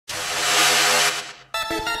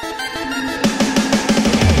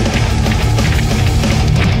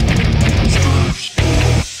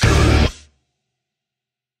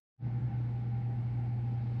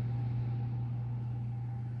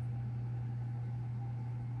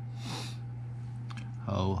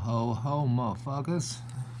Ho ho ho, motherfuckers.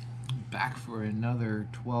 Back for another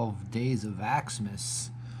 12 Days of Axemas.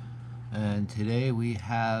 And today we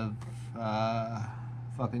have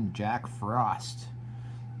fucking Jack Frost,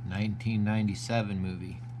 1997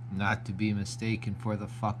 movie. Not to be mistaken for the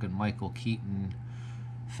fucking Michael Keaton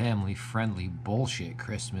family-friendly bullshit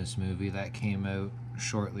Christmas movie that came out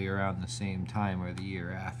shortly around the same time or the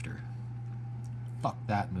year after. Fuck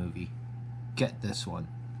that movie. Get this one.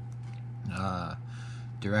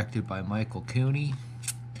 Directed by Michael Cooney.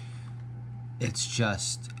 It's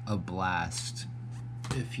just a blast.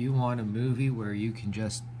 If you want a movie where you can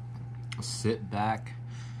just sit back,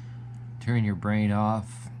 turn your brain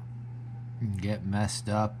off, get messed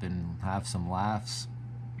up and have some laughs,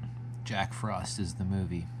 Jack Frost is the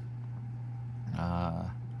movie.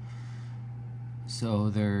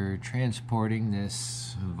 So they're transporting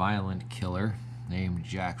this violent killer named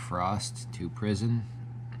Jack Frost to prison.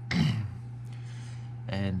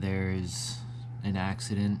 And there's an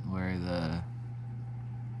accident where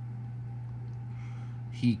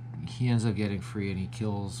he ends up getting free and he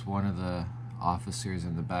kills one of the officers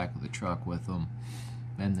in the back of the truck with him.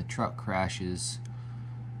 Then the truck crashes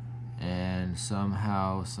and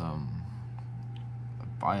somehow some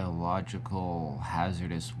biological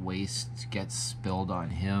hazardous waste gets spilled on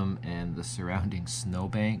him and the surrounding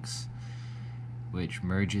snowbanks, which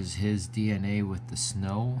merges his DNA with the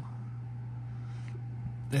snow.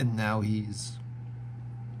 And now he's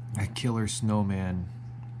a killer snowman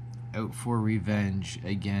out for revenge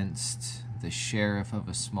against the sheriff of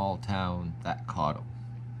a small town that caught him.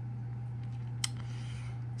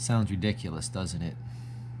 Sounds ridiculous, doesn't it?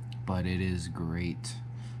 But it is great.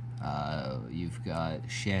 You've got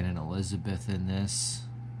Shannon Elizabeth in this.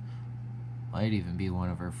 Might even be one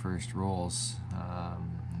of her first roles.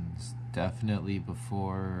 It's definitely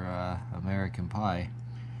before American Pie.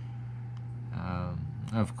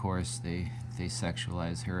 Of course, they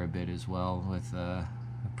sexualize her a bit as well with a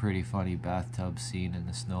pretty funny bathtub scene in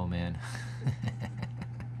the Snowman.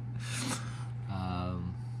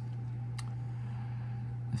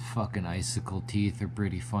 Fucking icicle teeth are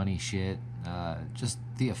pretty funny shit. Just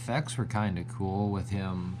the effects were kind of cool with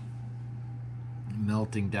him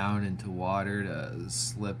melting down into water to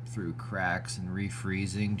slip through cracks and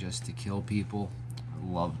refreezing just to kill people. I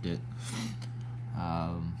loved it.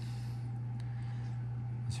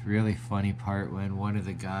 It's really funny part when one of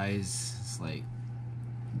the guys, it's like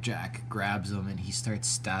Jack grabs him and he starts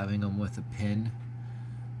stabbing him with a pin,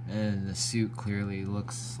 and the suit clearly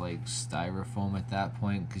looks like styrofoam at that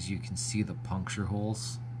point because you can see the puncture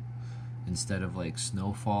holes. Instead of like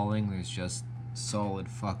snow falling, there's just solid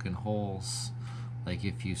fucking holes, like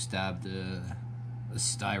if you stabbed a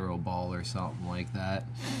styro ball or something like that.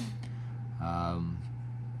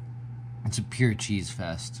 It's a pure cheese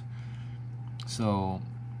fest. So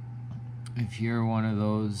if you're one of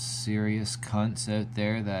those serious cunts out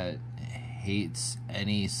there that hates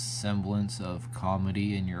any semblance of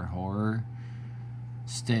comedy in your horror,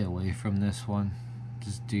 stay away from this one.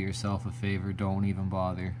 Just do yourself a favor, don't even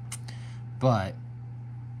bother. But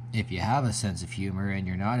if you have a sense of humor and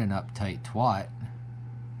you're not an uptight twat,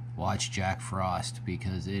 watch Jack Frost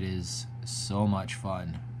because it is so much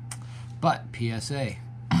fun. But PSA,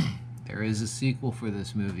 there is a sequel for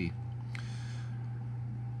this movie.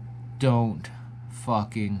 Don't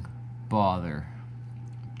fucking bother.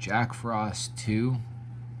 Jack Frost 2,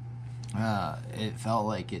 it felt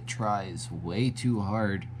like it tries way too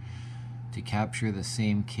hard to capture the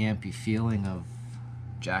same campy feeling of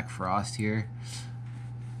Jack Frost here,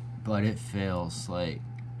 but it fails. Like,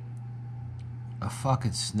 a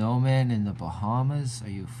fucking snowman in the Bahamas? Are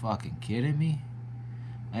you fucking kidding me?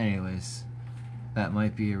 Anyways, that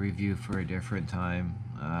might be a review for a different time.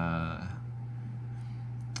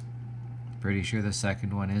 Pretty sure the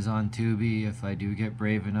second one is on Tubi if I do get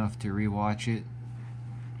brave enough to rewatch it.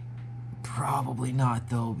 Probably not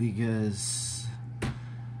though, because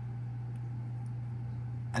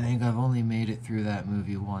I think I've only made it through that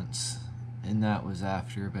movie once, and that was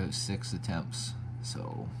after about 6 attempts.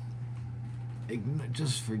 So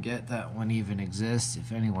just forget that one even exists.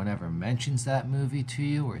 If anyone ever mentions that movie to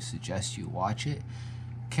you or suggests you watch it,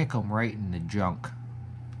 kick them right in the junk.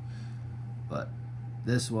 But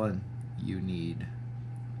this one, you need.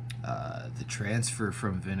 The transfer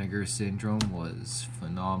from Vinegar Syndrome was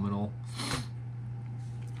phenomenal.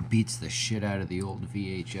 Beats the shit out of the old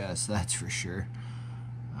VHS, that's for sure.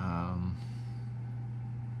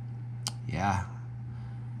 Yeah,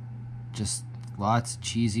 just lots of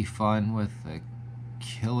cheesy fun with a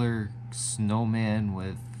killer snowman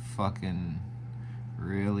with fucking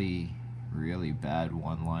really bad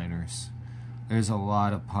one-liners. there's a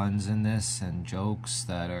lot of puns in this and jokes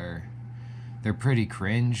that they're pretty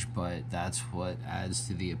cringe, but that's what adds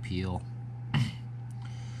to the appeal.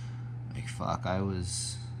 Like, fuck, I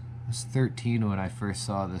was 13 when I first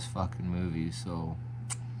saw this fucking movie, so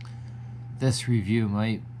this review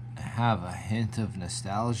might have a hint of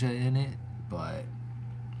nostalgia in it, but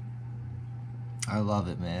I love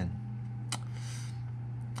it, man.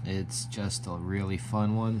 It's just a really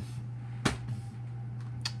fun one.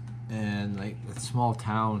 And like the small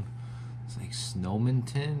town, it's like Snowman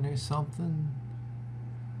or something.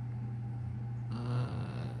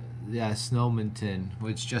 Yeah, Snowman,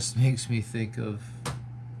 which just makes me think of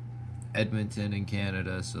Edmonton in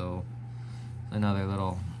Canada, so another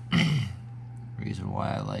little reason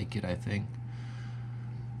why I like it, I think.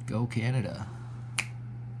 Go Canada.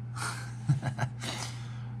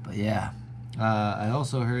 But yeah, I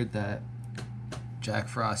also heard that Jack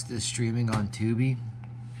Frost is streaming on Tubi,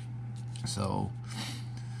 so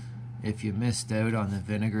if you missed out on the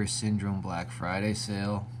Vinegar Syndrome Black Friday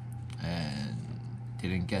sale and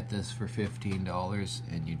didn't get this for $15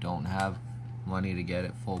 and you don't have money to get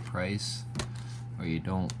it full price, or you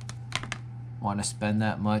don't want to spend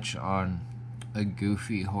that much on a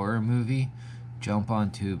goofy horror movie, jump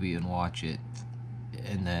on Tubi and watch it,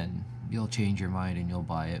 and then you'll change your mind and you'll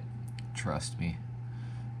buy it. Trust me,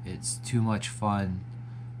 it's too much fun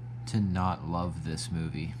to not love this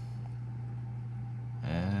movie.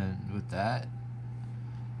 And with that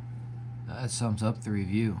sums up the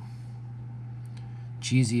review.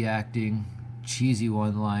 Cheesy acting, cheesy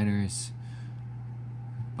one-liners,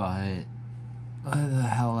 but what the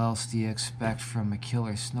hell else do you expect from a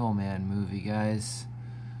killer Snowman movie, guys?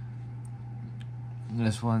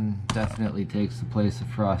 This one definitely takes the place of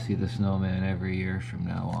Frosty the Snowman every year from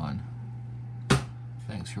now on.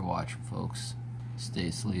 Thanks for watching, folks. Stay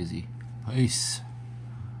sleazy. Peace.